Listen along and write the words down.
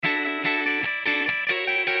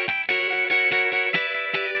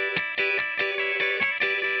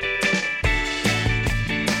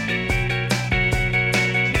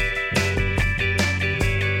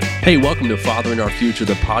Hey, welcome to Fathering Our Future,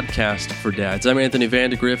 the podcast for dads. I'm Anthony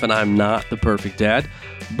Vandegrift, and I'm not the perfect dad,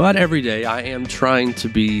 but every day I am trying to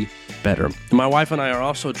be better. My wife and I are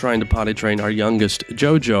also trying to potty train our youngest,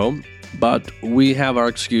 JoJo, but we have our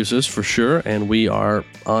excuses for sure, and we are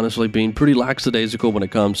honestly being pretty lackadaisical when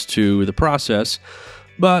it comes to the process.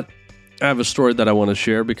 But I have a story that I want to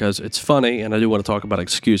share because it's funny, and I do want to talk about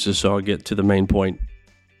excuses, so I'll get to the main point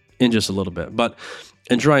in just a little bit. But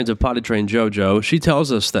in trying to potty train JoJo, she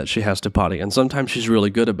tells us that she has to potty, and sometimes she's really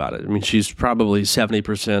good about it. I mean, she's probably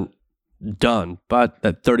 70% done, but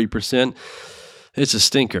that 30%, it's a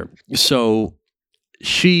stinker. So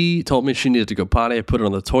she told me she needed to go potty. I put her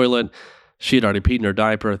on the toilet. She had already peed in her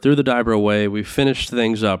diaper, threw the diaper away. We finished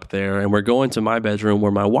things up there, and we're going to my bedroom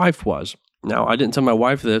where my wife was. Now, I didn't tell my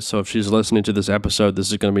wife this, so if she's listening to this episode,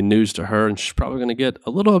 this is going to be news to her, and she's probably going to get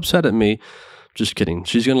a little upset at me. Just kidding.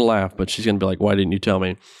 She's going to laugh, but she's going to be like, why didn't you tell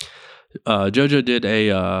me? JoJo did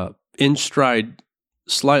a in-stride,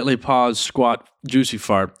 slightly paused, squat, juicy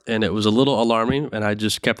fart, and it was a little alarming, and I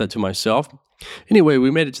just kept that to myself. Anyway, we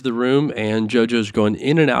made it to the room, and JoJo's going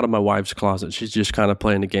in and out of my wife's closet. She's just kind of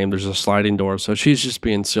playing the game. There's a sliding door, so she's just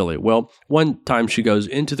being silly. Well, one time she goes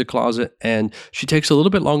into the closet, and she takes a little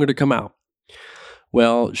bit longer to come out.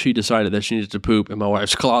 Well, she decided that she needed to poop in my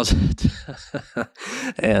wife's closet.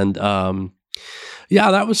 And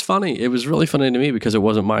yeah, that was funny. It was really funny to me because it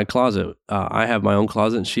wasn't my closet. I have my own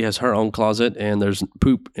closet, and she has her own closet, and there's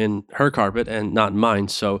poop in her carpet and not mine.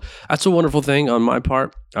 So that's a wonderful thing on my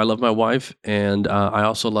part. I love my wife, and I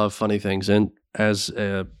also love funny things. And as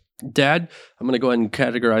a dad, I'm going to go ahead and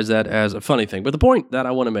categorize that as a funny thing. But the point that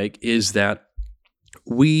I want to make is that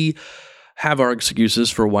we have our excuses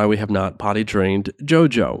for why we have not potty trained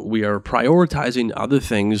JoJo. We are prioritizing other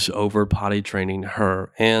things over potty training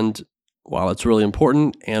her. And while it's really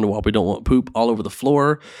important, and while we don't want poop all over the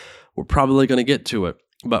floor, we're probably going to get to it.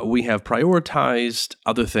 But we have prioritized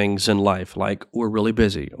other things in life, like we're really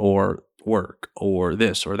busy, or work, or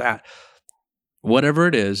this or that. Whatever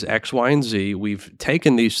it is, X, Y, and Z, we've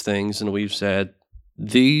taken these things and we've said,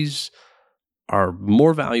 these are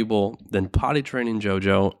more valuable than potty training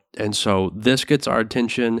JoJo. And so this gets our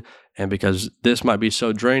attention. And because this might be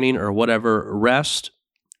so draining or whatever, rest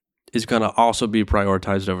is going to also be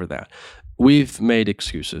prioritized over that. We've made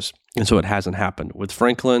excuses, and so it hasn't happened. With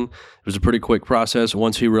Franklin, it was a pretty quick process.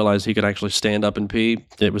 Once he realized he could actually stand up and pee,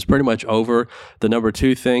 it was pretty much over. The number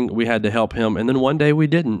 2 thing, we had to help him, and then one day we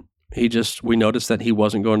didn't. We noticed that he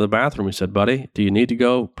wasn't going to the bathroom. We said, buddy, do you need to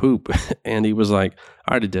go poop? And he was like,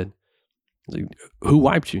 I already did. I was like, who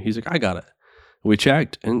wiped you? He's like, I got it. We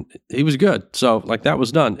checked, and he was good. So, that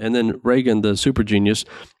was done. And then Reagan, the super genius,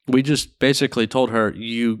 we just basically told her,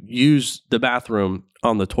 you use the bathroom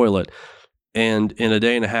on the toilet. And in a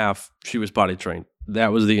day and a half, she was potty trained.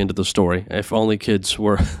 That was the end of the story. If only kids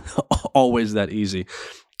were always that easy.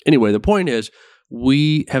 Anyway, the point is,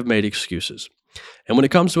 we have made excuses. And when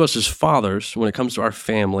it comes to us as fathers, when it comes to our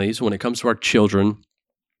families, when it comes to our children,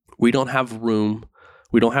 we don't have room,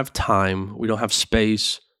 we don't have time, we don't have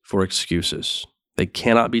space for excuses. They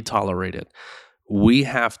cannot be tolerated. We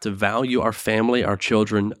have to value our family, our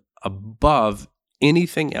children, above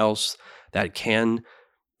anything else that can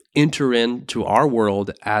enter into our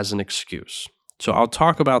world as an excuse. So I'll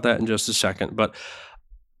talk about that in just a second, but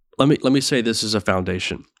let me say this is a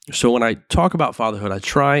foundation. So when I talk about fatherhood, I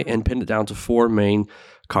try and pin it down to 4 main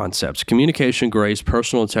concepts: communication, grace,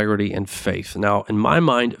 personal integrity, and faith. Now, in my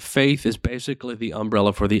mind, faith is basically the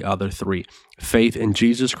umbrella for the other 3. Faith in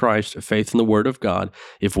Jesus Christ, faith in the Word of God.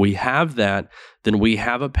 If we have that, then we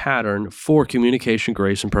have a pattern for communication,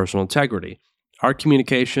 grace, and personal integrity. Our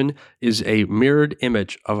communication is a mirrored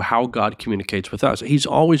image of how God communicates with us. He's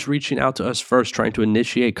always reaching out to us first, trying to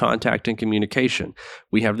initiate contact and communication.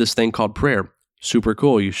 We have this thing called prayer. Super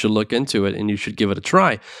cool. You should look into it and you should give it a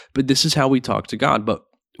try. But this is how we talk to God. But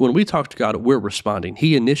when we talk to God, we're responding.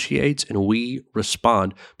 He initiates and we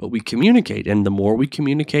respond, but we communicate. And the more we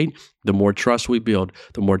communicate, the more trust we build.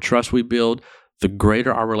 The more trust we build, the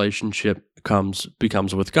greater our relationship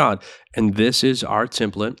becomes with God. And this is our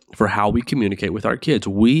template for how we communicate with our kids.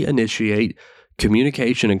 We initiate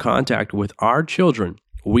communication and contact with our children.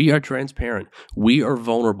 We are transparent. We are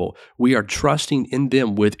vulnerable. We are trusting in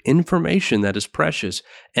them with information that is precious.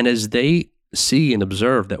 And as they see and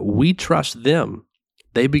observe that we trust them,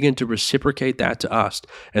 they begin to reciprocate that to us.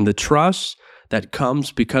 And the trust that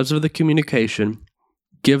comes because of the communication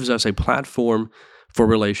gives us a platform for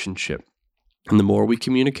relationship. And the more we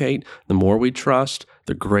communicate, the more we trust,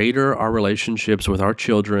 the greater our relationships with our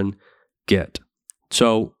children get.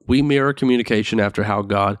 So we mirror communication after how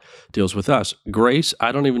God deals with us. Grace,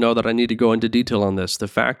 I don't even know that I need to go into detail on this. The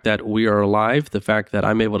fact that we are alive, the fact that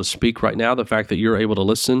I'm able to speak right now, the fact that you're able to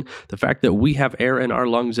listen, the fact that we have air in our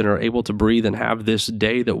lungs and are able to breathe and have this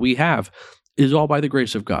day that we have is all by the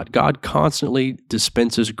grace of God. God constantly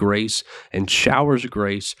dispenses grace and showers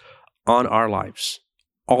grace on our lives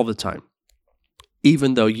all the time.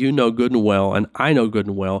 Even though you know good and well, and I know good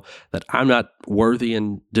and well, that I'm not worthy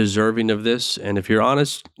and deserving of this. And if you're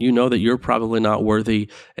honest, you know that you're probably not worthy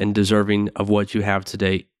and deserving of what you have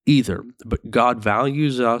today either. But God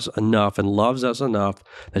values us enough and loves us enough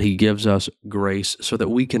that He gives us grace so that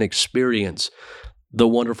we can experience the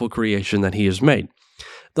wonderful creation that He has made.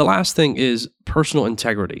 The last thing is personal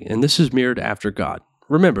integrity, and this is mirrored after God.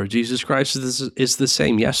 Remember, Jesus Christ is the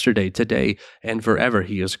same yesterday, today, and forever.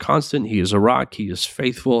 He is constant. He is a rock. He is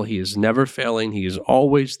faithful. He is never failing. He is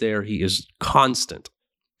always there. He is constant.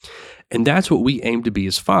 And that's what we aim to be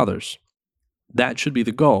as fathers. That should be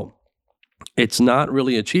the goal. It's not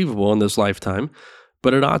really achievable in this lifetime,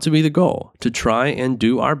 but it ought to be the goal, to try and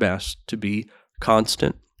do our best to be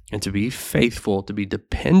constant and to be faithful, to be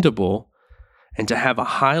dependable, and to have a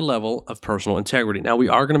high level of personal integrity. Now, we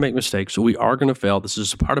are going to make mistakes, so we are going to fail. This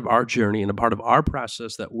is a part of our journey and a part of our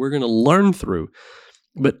process that we're going to learn through.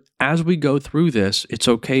 But as we go through this, it's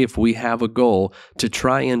okay if we have a goal to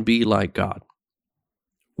try and be like God.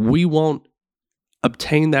 We won't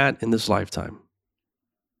obtain that in this lifetime,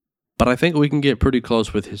 but I think we can get pretty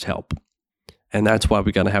close with His help. And that's why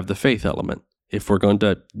we got to have the faith element. If we're going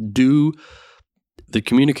to do the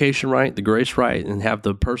communication right, the grace right, and have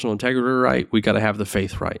the personal integrity right, we got to have the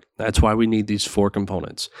faith right. That's why we need these 4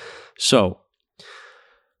 components. So,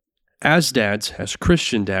 as dads, as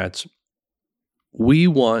Christian dads, we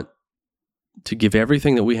want to give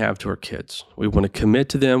everything that we have to our kids. We want to commit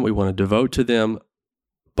to them, we want to devote to them,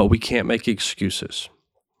 but we can't make excuses.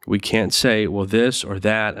 We can't say, well, this or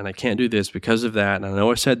that, and I can't do this because of that, and I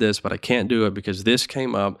know I said this, but I can't do it because this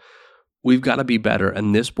came up. We've got to be better,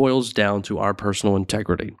 and this boils down to our personal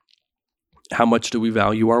integrity. How much do we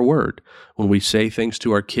value our word? When we say things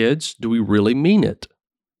to our kids, do we really mean it?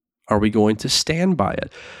 Are we going to stand by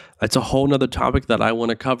it? That's a whole nother topic that I want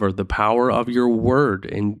to cover, the power of your word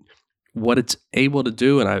and what it's able to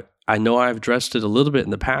do. And I know I've addressed it a little bit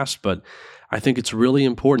in the past, but I think it's really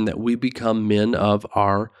important that we become men of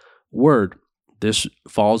our word. This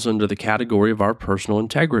falls under the category of our personal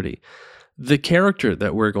integrity. The character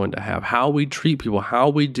that we're going to have, how we treat people, how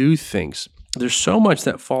we do things. There's so much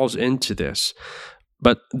that falls into this.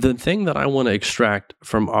 But the thing that I want to extract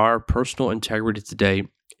from our personal integrity today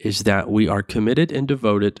is that we are committed and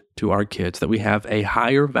devoted to our kids, that we have a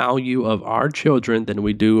higher value of our children than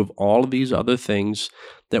we do of all of these other things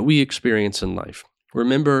that we experience in life.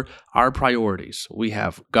 Remember our priorities. We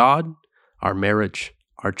have God, our marriage,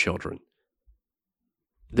 our children.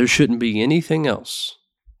 There shouldn't be anything else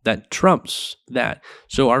that trumps that.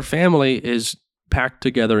 So our family is packed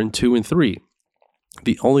together in 2 and 3.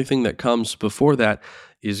 The only thing that comes before that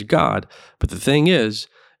is God. But the thing is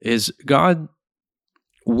God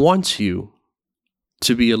wants you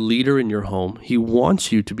to be a leader in your home. He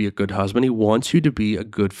wants you to be a good husband. He wants you to be a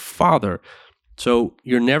good father. So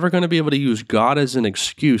you're never going to be able to use God as an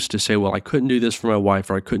excuse to say, well, I couldn't do this for my wife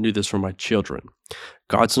or I couldn't do this for my children.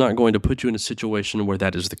 God's not going to put you in a situation where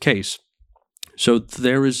that is the case. So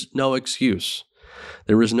there is no excuse.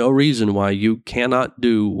 There is no reason why you cannot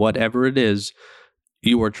do whatever it is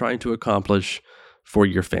you are trying to accomplish for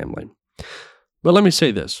your family. But let me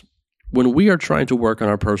say this. When we are trying to work on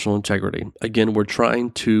our personal integrity, again, we're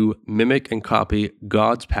trying to mimic and copy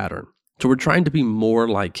God's pattern. So we're trying to be more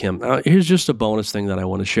like Him. Now, here's just a bonus thing that I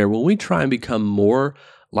want to share. When we try and become more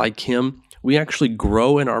like Him, we actually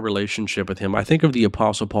grow in our relationship with Him. I think of the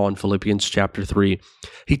Apostle Paul in Philippians chapter 3.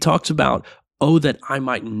 He talks about, oh, that I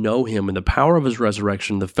might know Him and the power of His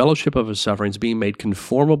resurrection, the fellowship of His sufferings, being made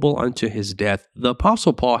conformable unto His death. The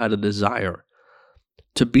Apostle Paul had a desire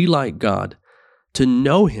to be like God, to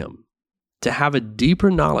know Him, to have a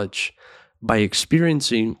deeper knowledge by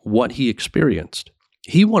experiencing what He experienced.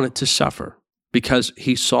 He wanted to suffer because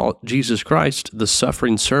he saw Jesus Christ, the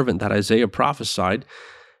suffering servant that Isaiah prophesied,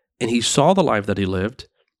 and he saw the life that He lived,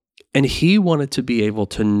 and he wanted to be able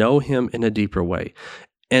to know Him in a deeper way.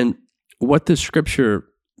 And what this scripture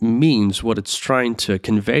means, what it's trying to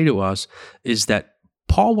convey to us, is that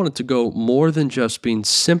Paul wanted to go more than just being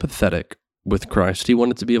sympathetic with Christ. He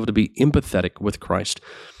wanted to be able to be empathetic with Christ.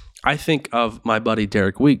 I think of my buddy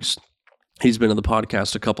Derek Weeks. He's been on the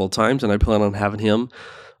podcast a couple of times, and I plan on having him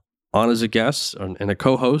on as a guest and a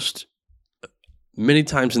co-host many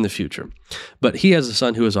times in the future. But he has a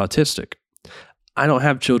son who is autistic. I don't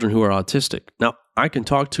have children who are autistic. Now, I can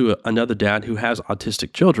talk to another dad who has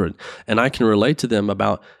autistic children, and I can relate to them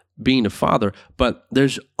about being a father, but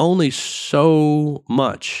there's only so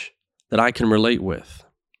much that I can relate with.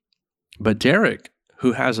 But Derek,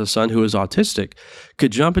 who has a son who is autistic,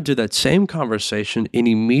 could jump into that same conversation and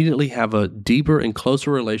immediately have a deeper and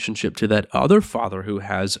closer relationship to that other father who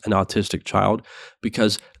has an autistic child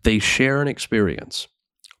because they share an experience.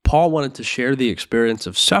 Paul wanted to share the experience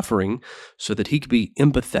of suffering so that he could be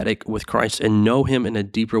empathetic with Christ and know him in a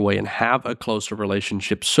deeper way and have a closer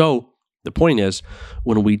relationship. So the point is,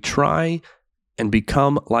 when we try and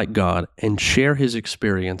become like God and share his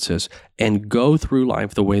experiences and go through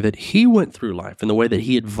life the way that he went through life and the way that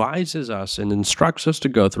he advises us and instructs us to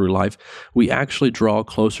go through life, we actually draw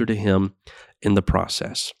closer to him in the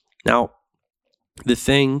process. Now, the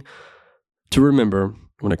thing to remember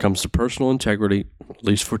when it comes to personal integrity, at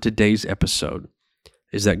least for today's episode,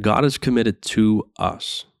 is that God is committed to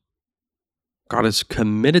us. God is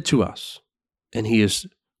committed to us, and he has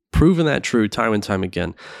proven that true time and time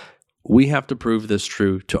again. We have to prove this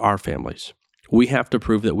true to our families. We have to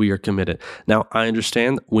prove that we are committed. Now, I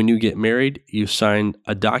understand when you get married, you sign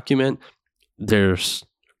a document. There's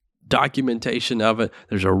documentation of it.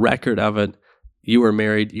 There's a record of it. You are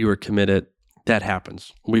married. You are committed. That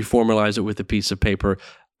happens. We formalize it with a piece of paper.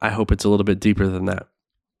 I hope it's a little bit deeper than that.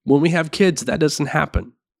 When we have kids, that doesn't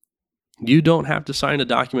happen. You don't have to sign a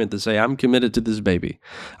document to say, I'm committed to this baby.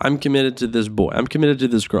 I'm committed to this boy. I'm committed to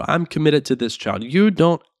this girl. I'm committed to this child. You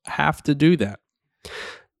don't have to do that.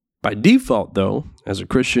 By default, though, as a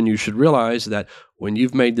Christian, you should realize that when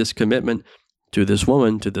you've made this commitment to this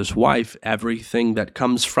woman, to this wife, everything that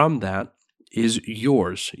comes from that is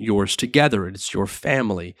yours together. It's your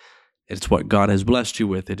family. It's what God has blessed you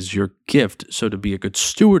with. It is your gift. So to be a good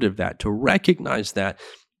steward of that, to recognize that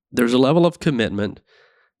there's a level of commitment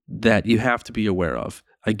that you have to be aware of.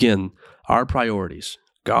 Again, our priorities: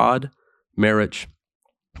 God, marriage,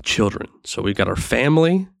 children. So we've got our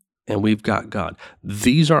family and we've got God.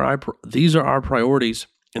 These are our priorities,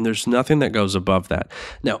 and there's nothing that goes above that.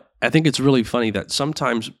 Now, I think it's really funny that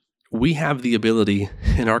sometimes we have the ability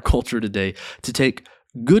in our culture today to take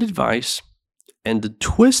good advice and to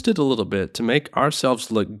twist it a little bit to make ourselves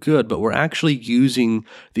look good, but we're actually using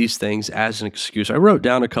these things as an excuse. I wrote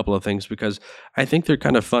down a couple of things because I think they're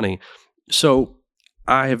kind of funny. So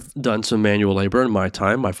I have done some manual labor in my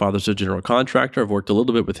time. My father's a general contractor. I've worked a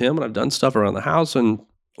little bit with him, and I've done stuff around the house and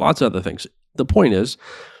lots of other things. The point is,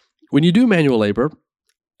 when you do manual labor,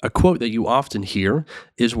 a quote that you often hear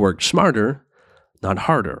is work smarter, not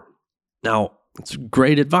harder. Now, it's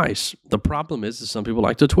great advice. The problem is that some people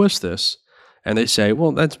like to twist this. And they say,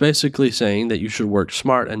 well, that's basically saying that you should work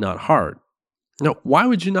smart and not hard. Now, why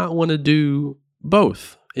would you not want to do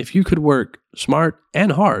both? If you could work smart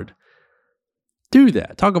and hard, do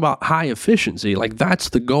that. Talk about high efficiency. Like, that's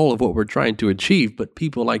the goal of what we're trying to achieve. But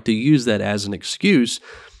people like to use that as an excuse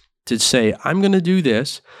to say, I'm going to do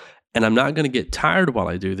this, and I'm not going to get tired while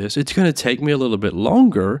I do this. It's going to take me a little bit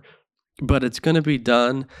longer, but it's going to be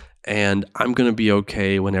done, and I'm going to be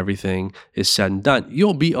okay when everything is said and done.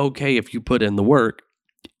 You'll be okay if you put in the work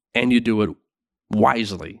and you do it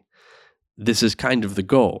wisely. This is kind of the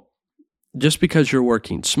goal. Just because you're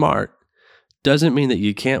working smart doesn't mean that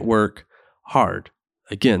you can't work hard.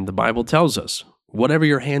 Again, the Bible tells us, whatever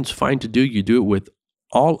your hands find to do, you do it with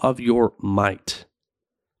all of your might,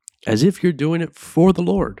 as if you're doing it for the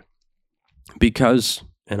Lord, because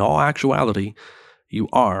in all actuality, you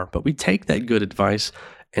are. But we take that good advice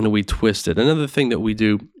and we twist it. Another thing that we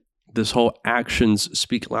do, this whole actions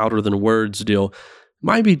speak louder than words deal,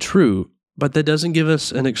 might be true, but that doesn't give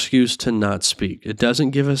us an excuse to not speak. It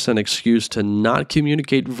doesn't give us an excuse to not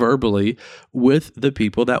communicate verbally with the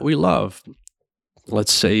people that we love.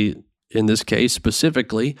 Let's say, in this case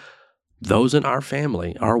specifically, those in our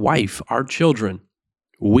family, our wife, our children.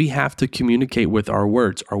 We have to communicate with our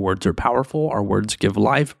words. Our words are powerful. Our words give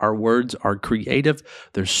life. Our words are creative.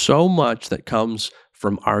 There's so much that comes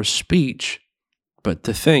from our speech. But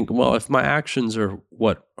to think, well, if my actions are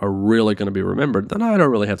what are really going to be remembered, then I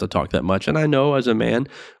don't really have to talk that much. And I know as a man,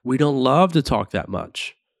 we don't love to talk that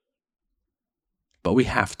much. But we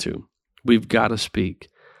have to. We've got to speak.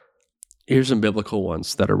 Here's some biblical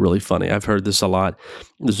ones that are really funny. I've heard this a lot.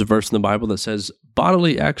 There's a verse in the Bible that says,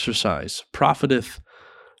 bodily exercise profiteth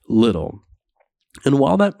little. And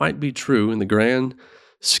while that might be true in the grand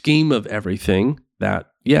scheme of everything, that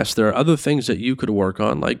yes, there are other things that you could work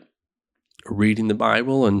on, like reading the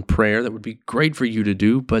Bible and prayer, that would be great for you to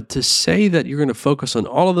do. But to say that you're going to focus on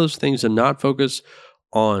all of those things and not focus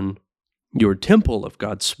on your temple of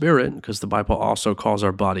God's Spirit, because the Bible also calls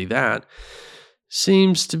our body that,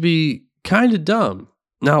 seems to be kind of dumb.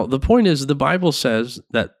 Now, the point is, the Bible says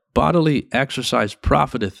that bodily exercise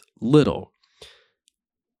profiteth little,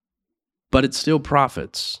 but it still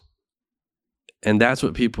profits. And that's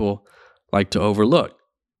what people like to overlook.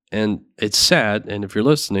 And it's sad, and if you're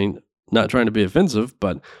listening, not trying to be offensive,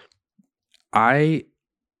 but I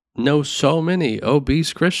know so many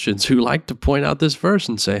obese Christians who like to point out this verse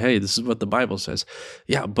and say, hey, this is what the Bible says.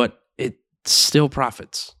 Yeah, but it still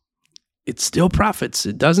profits. It still profits.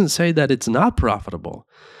 It doesn't say that it's not profitable.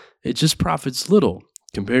 It just profits little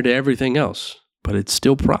compared to everything else, but it's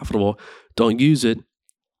still profitable. Don't use it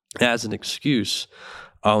as an excuse.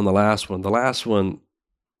 On the last one,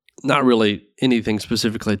 not really anything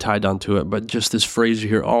specifically tied onto it, but just this phrase you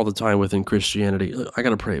hear all the time within Christianity. I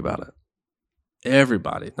got to pray about it.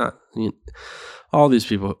 Everybody, all these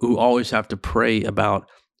people who always have to pray about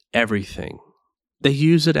everything, they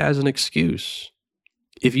use it as an excuse.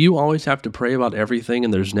 If you always have to pray about everything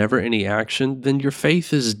and there's never any action, then your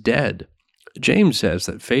faith is dead. James says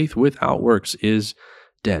that faith without works is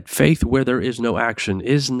dead. Faith where there is no action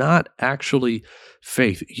is not actually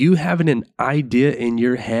faith. You having an idea in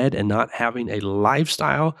your head and not having a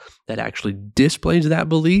lifestyle that actually displays that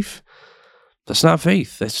belief, that's not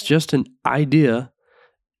faith. That's just an idea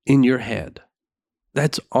in your head.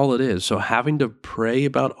 That's all it is. So having to pray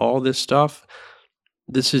about all this stuff,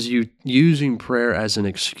 this is you using prayer as an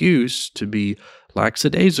excuse to be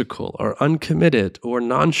lackadaisical or uncommitted or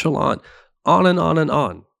nonchalant, on and on and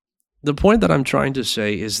on. The point that I'm trying to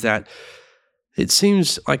say is that it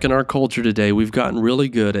seems like in our culture today, we've gotten really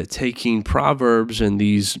good at taking proverbs and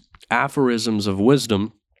these aphorisms of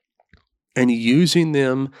wisdom and using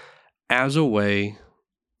them as a way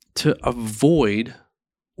to avoid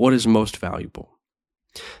what is most valuable.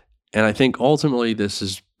 And I think ultimately this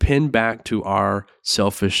is pinned back to our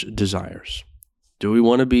selfish desires. Do we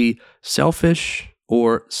want to be selfish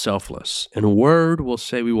or selfless? And word will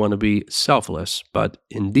say we want to be selfless, but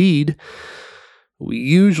indeed, we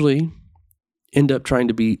usually end up trying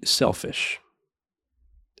to be selfish.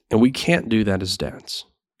 And we can't do that as dads.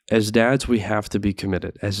 As dads, we have to be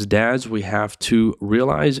committed. As dads, we have to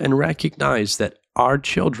realize and recognize that our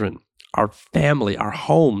children, our family, our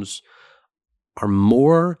homes are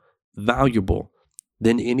more valuable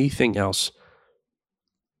than anything else.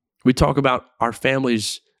 We talk about our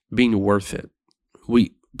families being worth it.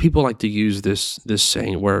 People like to use this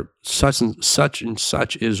saying where such and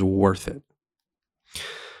such is worth it.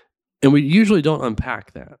 And we usually don't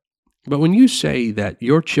unpack that. But when you say that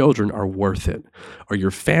your children are worth it or your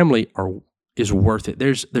family is worth it,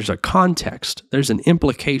 there's a context, there's an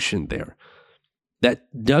implication there that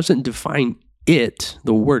doesn't define it,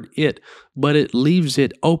 the word it, but it leaves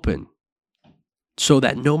it open so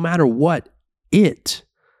that no matter what it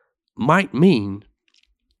might mean,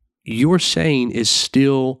 your saying is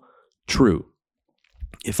still true.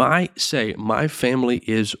 If I say my family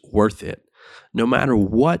is worth it, no matter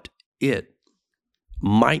what it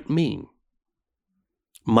might mean,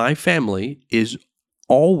 my family is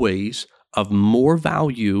always of more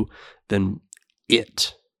value than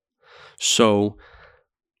it. So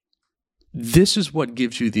this is what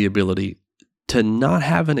gives you the ability to not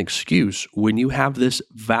have an excuse when you have this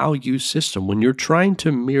value system, when you're trying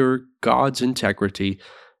to mirror God's integrity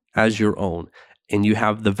as your own, and you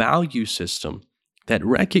have the value system that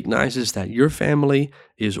recognizes that your family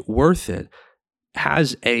is worth it,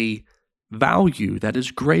 has a value that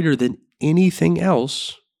is greater than anything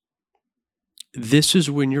else. This is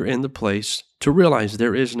when you're in the place to realize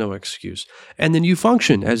there is no excuse. And then you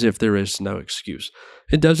function as if there is no excuse.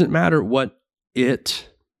 It doesn't matter what it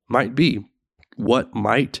might be, what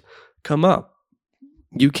might come up.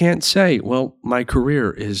 You can't say, well, my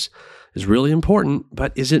career is really important,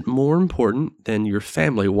 but is it more important than your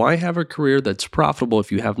family? Why have a career that's profitable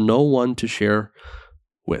if you have no one to share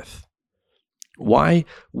with? Why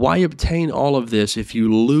obtain all of this if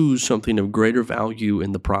you lose something of greater value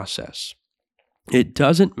in the process? It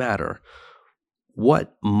doesn't matter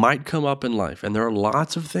what might come up in life, and there are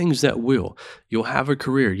lots of things that will. You'll have a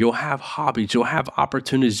career, you'll have hobbies, you'll have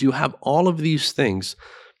opportunities, you'll have all of these things,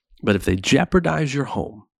 but if they jeopardize your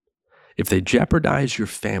home, if they jeopardize your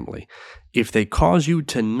family, if they cause you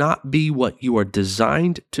to not be what you are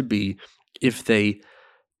designed to be, if they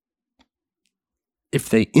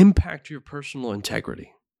impact your personal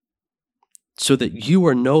integrity so that you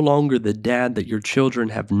are no longer the dad that your children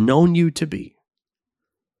have known you to be,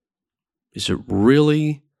 is it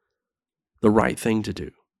really the right thing to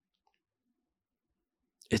do?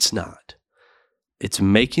 It's not. It's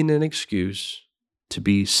making an excuse to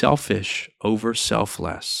be selfish over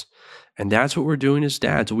selfless. And that's what we're doing as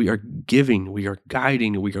dads. We are giving, we are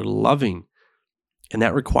guiding, we are loving. And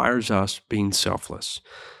that requires us being selfless.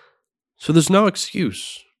 So there's no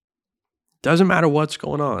excuse. Doesn't matter what's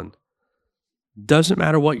going on. Doesn't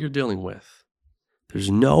matter what you're dealing with. There's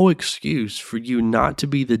no excuse for you not to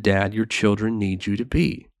be the dad your children need you to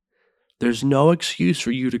be. There's no excuse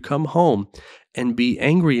for you to come home and be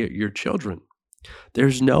angry at your children.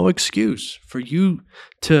 There's no excuse for you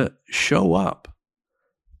to show up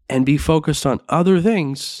and be focused on other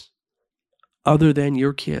things other than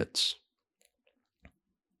your kids.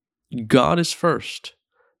 God is first,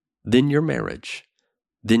 then your marriage,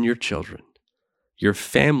 then your children. Your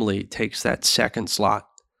family takes that second slot,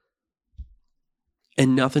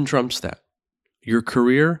 and nothing trumps that. Your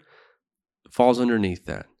career falls underneath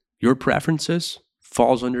that. Your preferences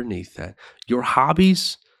falls underneath that. Your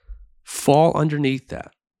hobbies fall underneath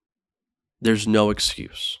that. There's no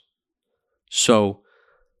excuse. So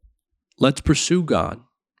let's pursue God.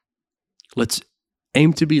 Let's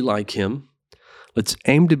aim to be like Him. Let's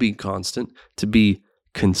aim to be constant, to be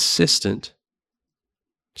consistent,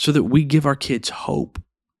 so that we give our kids hope.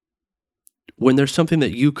 When there's something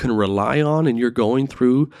that you can rely on and you're going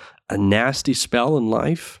through a nasty spell in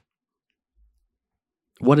life,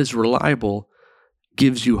 what is reliable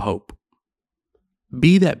gives you hope.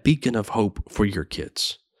 Be that beacon of hope for your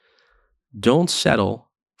kids. Don't settle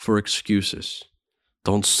for excuses.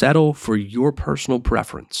 Don't settle for your personal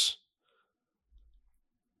preference.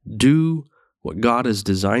 Do what God has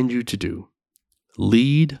designed you to do.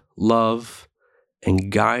 Lead, love,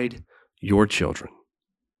 and guide your children.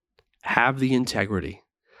 Have the integrity.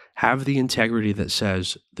 Have the integrity that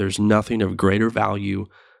says there's nothing of greater value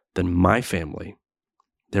than my family.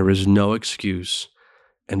 There is no excuse.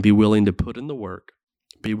 And be willing to put in the work.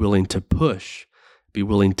 Be willing to push. Be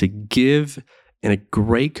willing to give in a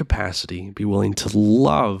great capacity. Be willing to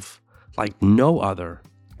love like no other.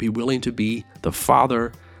 Be willing to be the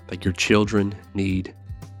father that your children need,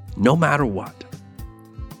 no matter what.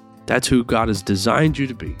 That's who God has designed you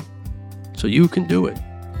to be. So you can do it.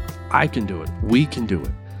 I can do it. We can do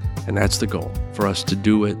it. And that's the goal, for us to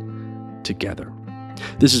do it together.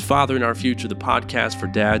 This is Fathering Our Future, the podcast for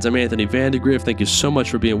dads. I'm Anthony Vandegrift. Thank you so much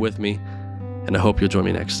for being with me, and I hope you'll join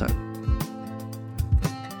me next time.